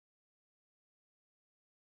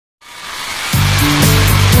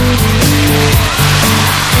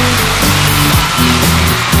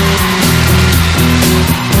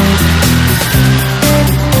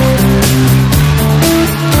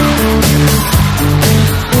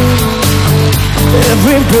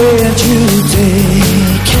Every breath you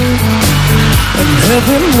take and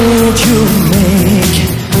every move you make,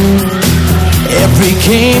 every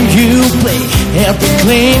game you play, every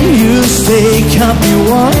claim you stake, I'll be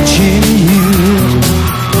watching you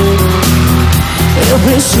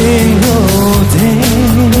every single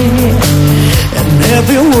day. And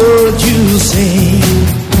every word you say,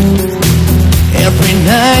 every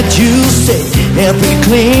night you stay, every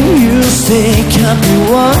claim you stake, I'll be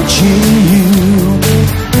watching you.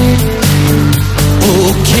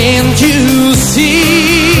 Oh, can't you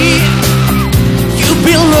see you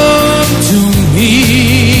belong to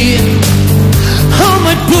me? All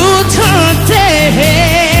my boots are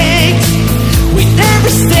takes with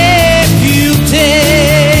every step you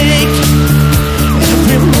take,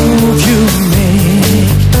 every move you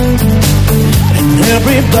make, and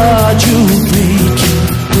every bar you break,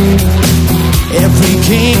 every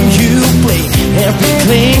game you play, every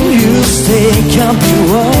claim you stake, I'll be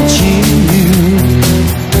watching you.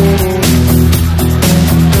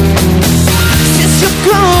 Since you're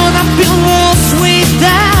gone, I've been lost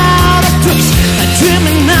without a trace. I'm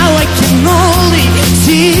dreaming now, I can only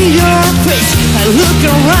see your face. I look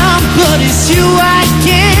around, but it's you I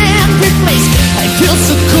can't replace. I feel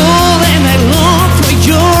so cold and I long for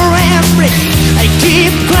your embrace. I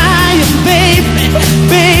keep crying, baby,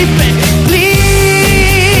 baby, please.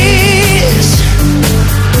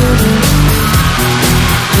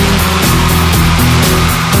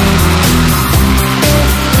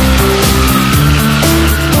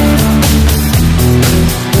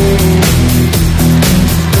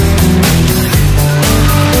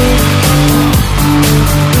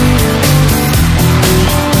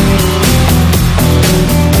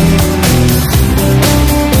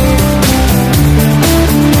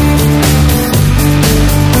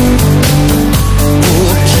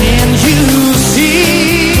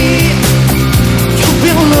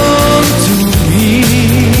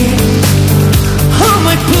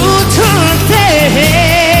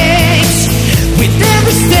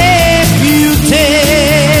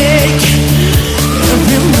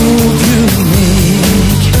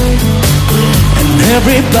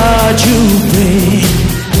 Every bar you break,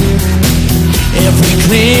 every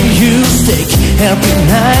claim you stake, every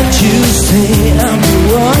night you stay, I'll be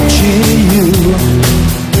watching you.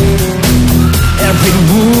 Every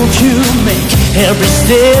move you make, every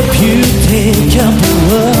step you take, I'll be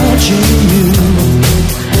watching you.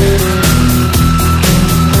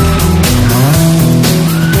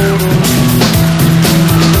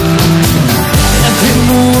 Every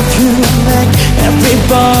move you make, every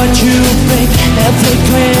bar you break, every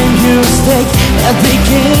claim you stake, every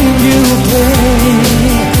game you play,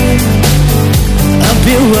 I'll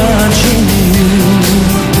be watching.